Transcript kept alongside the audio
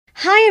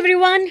Hi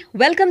everyone,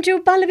 welcome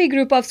to Pallavi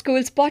Group of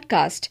Schools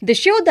podcast, the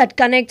show that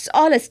connects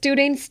all our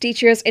students,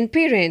 teachers, and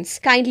parents.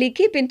 Kindly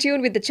keep in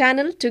tune with the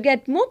channel to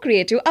get more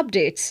creative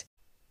updates.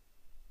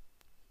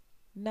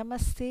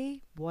 Namaste,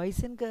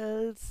 boys and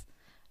girls,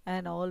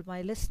 and all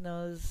my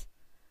listeners.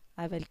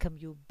 I welcome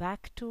you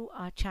back to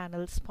our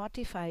channel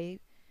Spotify,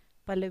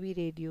 Pallavi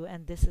Radio,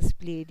 and this is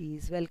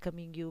Pleiades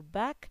welcoming you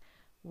back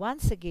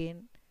once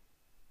again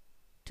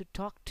to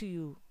talk to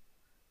you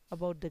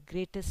about the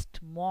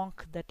greatest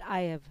monk that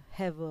I have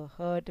ever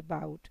heard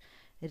about,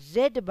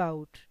 read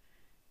about.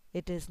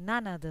 It is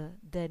none other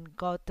than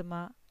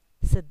Gautama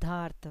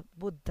Siddhartha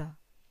Buddha.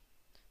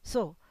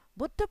 So,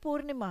 Buddha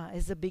Purnima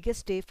is the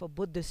biggest day for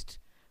Buddhists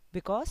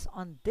because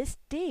on this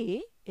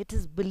day it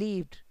is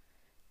believed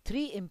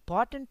three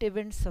important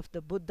events of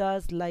the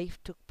Buddha's life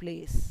took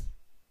place: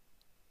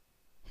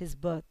 his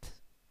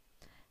birth,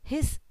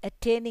 his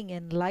attaining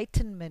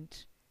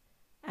enlightenment,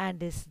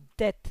 and his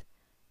death,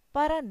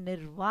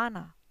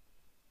 paranirvana.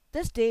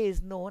 This day is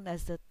known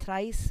as the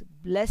thrice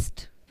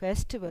blessed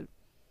festival.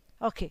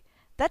 Okay,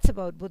 that's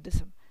about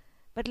Buddhism.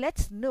 But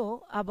let's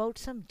know about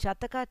some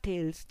Jataka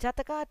tales.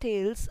 Jataka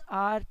tales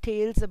are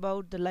tales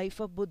about the life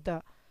of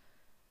Buddha.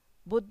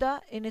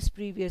 Buddha in his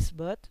previous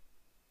birth,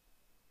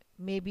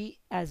 maybe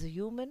as a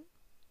human,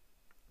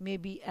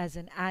 maybe as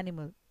an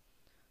animal.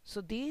 So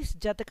these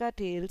Jataka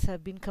tales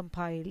have been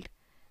compiled,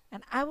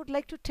 and I would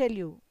like to tell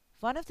you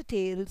one of the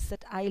tales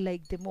that I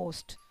like the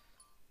most.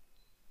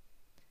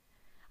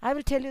 I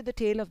will tell you the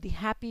tale of the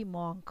happy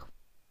monk.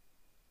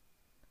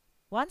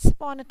 Once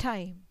upon a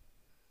time,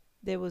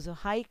 there was a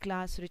high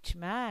class rich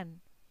man.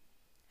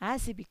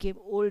 As he became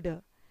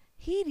older,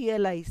 he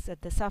realized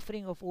that the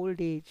suffering of old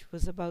age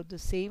was about the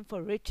same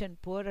for rich and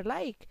poor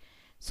alike.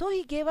 So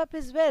he gave up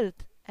his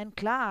wealth and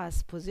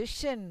class,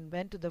 position,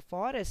 went to the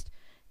forest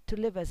to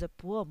live as a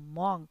poor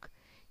monk.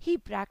 He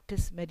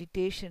practiced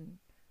meditation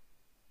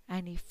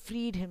and he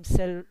freed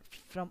himself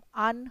from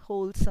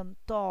unwholesome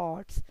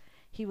thoughts.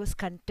 He was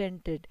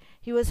contented,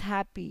 he was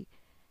happy,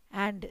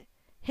 and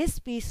his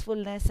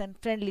peacefulness and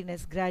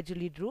friendliness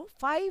gradually drew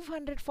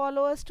 500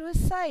 followers to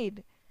his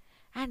side.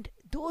 And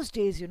those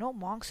days,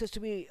 monks used to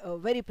be a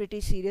very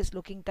pretty serious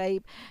looking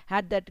type,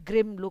 had that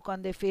grim look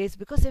on their face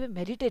because they were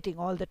meditating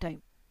all the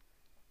time.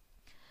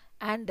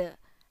 And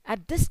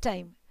at this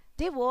time,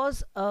 there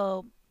was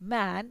a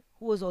man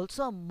who was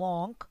also a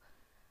monk,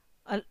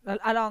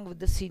 along with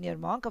the senior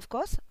monk, of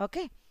course.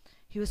 Okay,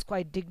 he was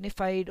quite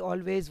dignified,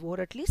 always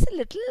wore at least a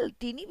little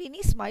teeny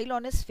weeny smile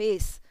on his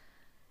face.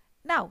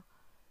 Now,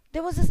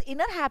 there was this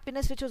inner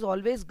happiness which was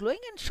always glowing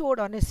and showed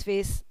on his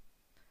face,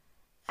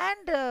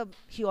 and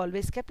he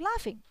always kept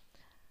laughing.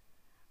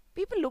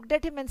 People looked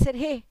at him and said,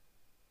 "Hey,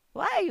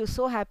 why are you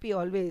so happy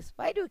always?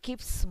 Why do you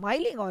keep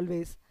smiling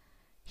always?"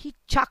 He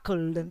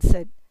chuckled and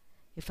said,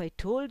 "If I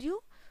told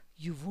you,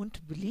 you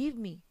wouldn't believe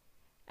me.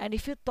 And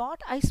if you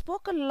thought I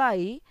spoke a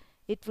lie,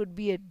 it would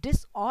be a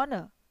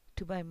dishonor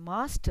to my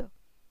master."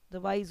 The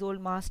wise old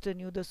master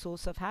knew the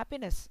source of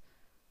happiness,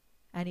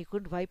 and he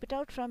couldn't wipe it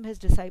out from his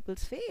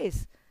disciple's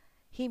face.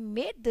 He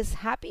made this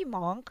happy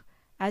monk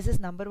as his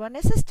number one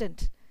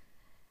assistant.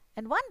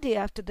 And one day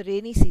after the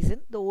rainy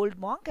season, the old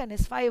monk and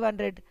his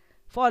 500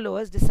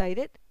 followers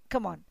decided,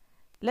 "Come on,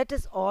 let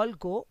us all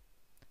go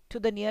to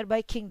the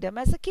nearby kingdom,"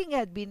 as the king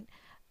had been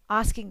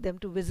asking them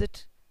to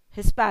visit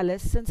his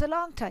palace since a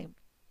long time.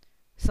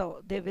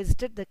 So they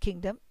visited the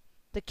kingdom.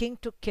 The king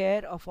took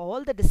care of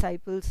all the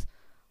disciples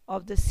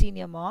of the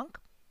senior monk,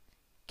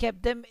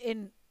 kept them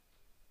in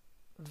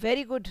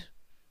very good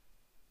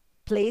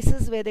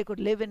places where they could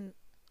live in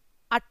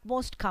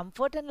utmost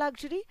comfort and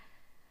luxury.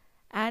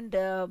 And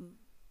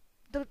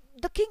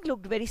the king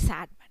looked very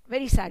sad, man,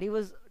 very sad. He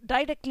was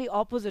directly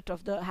opposite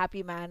of the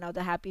happy man or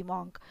the happy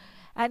monk.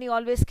 And he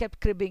always kept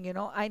cribbing,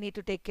 "I need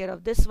to take care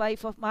of this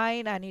wife of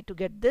mine. I need to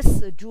get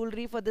this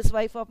jewelry for this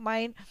wife of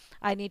mine.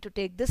 I need to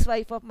take this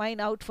wife of mine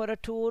out for a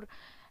tour."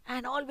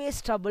 And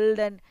always troubled,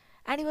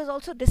 and he was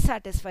also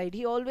dissatisfied.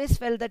 He always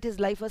felt that his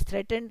life was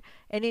threatened.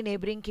 Any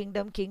neighboring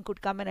kingdom king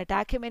could come and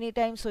attack him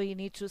anytime, so he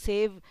needs to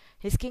save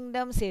his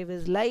kingdom, save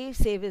his life,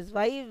 save his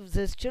wives,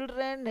 his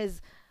children,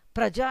 his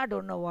praja,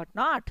 don't know what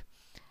not.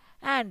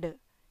 And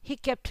he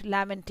kept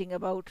lamenting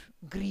about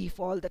grief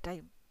all the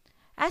time.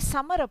 As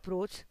summer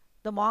approached,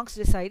 the monks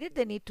decided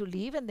they need to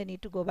leave and they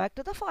need to go back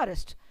to the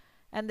forest.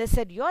 And they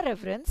said, "Your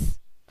Reverence,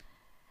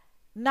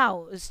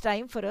 now it's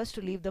time for us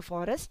to leave the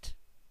forest.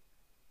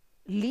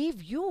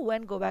 Leave you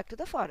and go back to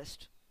the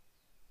forest."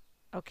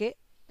 Okay,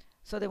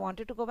 so they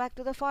wanted to go back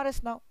to the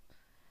forest now.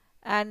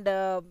 And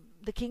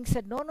the king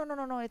said, "No, no, no,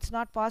 no, no, it's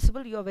not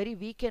possible. You are very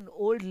weak and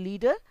old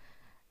leader,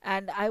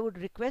 and I would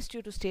request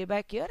you to stay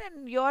back here,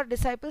 and your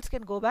disciples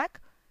can go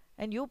back,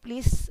 and you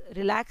please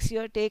relax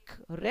here, take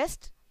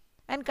rest,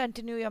 and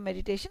continue your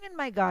meditation in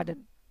my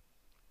garden."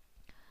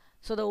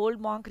 So the old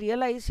monk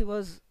realized he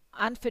was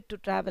unfit to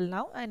travel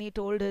now, and he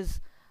told his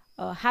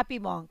happy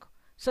monk,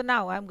 "So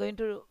now I'm going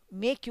to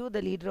make you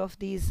the leader of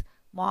these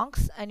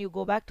monks, and you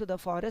go back to the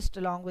forest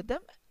along with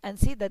them and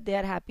see that they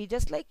are happy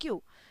just like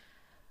you."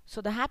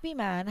 So the happy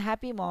man,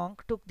 happy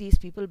monk, took these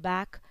people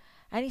back,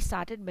 and he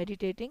started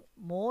meditating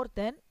more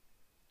than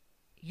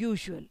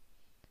usual.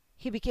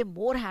 He became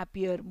more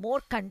happier,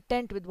 more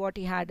content with what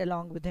he had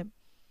along with him.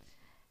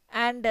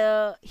 And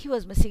he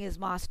was missing his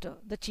master,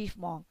 the chief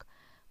monk.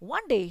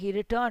 One day he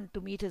returned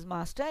to meet his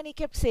master and he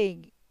kept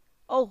saying,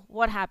 "Oh,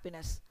 what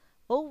happiness!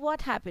 Oh,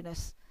 what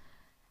happiness!"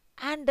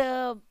 And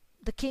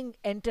the king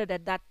entered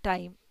at that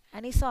time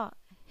and he saw,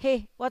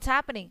 "Hey, what's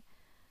happening?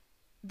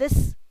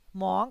 This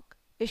monk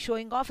is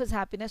showing off his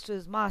happiness to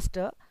his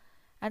master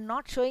and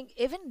not showing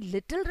even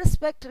little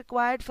respect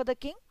required for the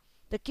king."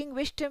 The king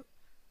wished him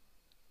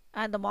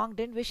and the monk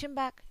didn't wish him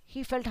back.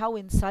 He felt how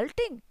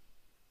insulting.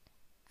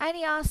 And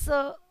he asked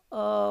the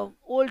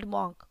old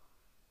monk,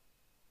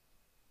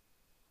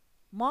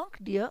 "Monk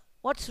dear,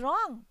 what's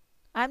wrong?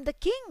 I'm the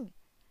king.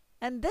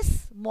 And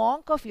this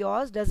monk of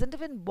yours doesn't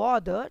even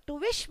bother to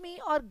wish me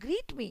or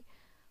greet me.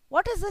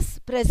 What is this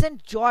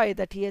present joy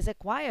that he has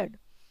acquired?"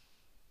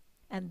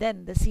 And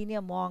then the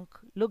senior monk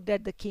looked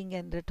at the king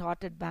and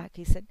retorted back.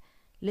 He said,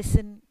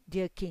 "Listen,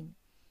 dear king,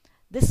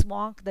 this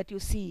monk that you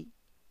see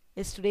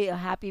is today a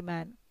happy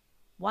man.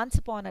 Once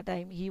upon a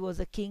time, he was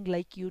a king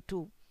like you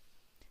too.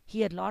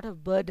 He had a lot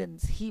of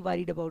burdens. He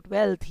worried about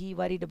wealth. He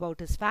worried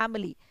about his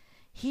family.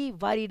 He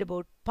worried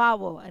about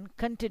power, and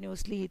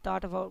continuously he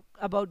thought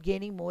about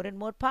gaining more and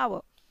more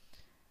power.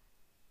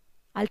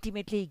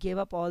 Ultimately, he gave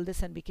up all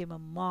this and became a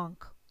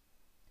monk.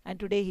 And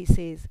today he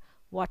says,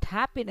 what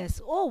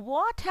happiness, oh,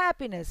 what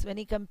happiness when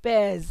he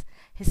compares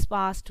his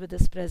past with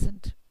his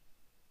present."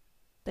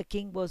 The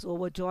king was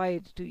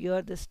overjoyed to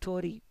hear this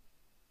story.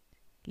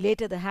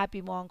 Later, the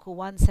happy monk who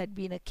once had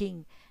been a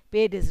king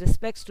paid his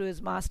respects to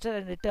his master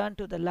and returned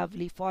to the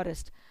lovely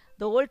forest.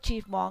 The old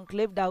chief monk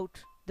lived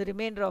out the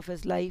remainder of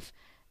his life,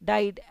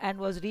 died, and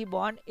was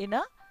reborn in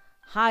a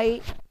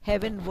high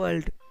heaven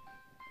world.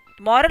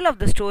 Moral of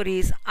the story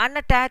is,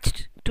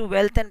 unattached to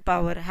wealth and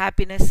power,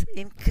 happiness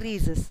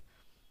increases.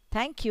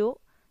 Thank you.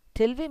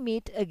 Till we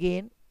meet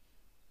again.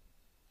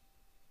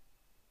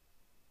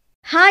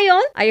 Hi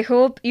all, I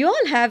hope you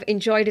all have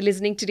enjoyed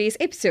listening to today's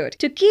episode.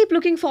 To keep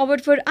looking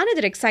forward for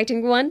another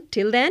exciting one,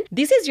 till then,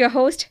 this is your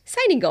host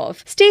signing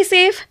off. Stay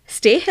safe,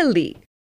 stay healthy.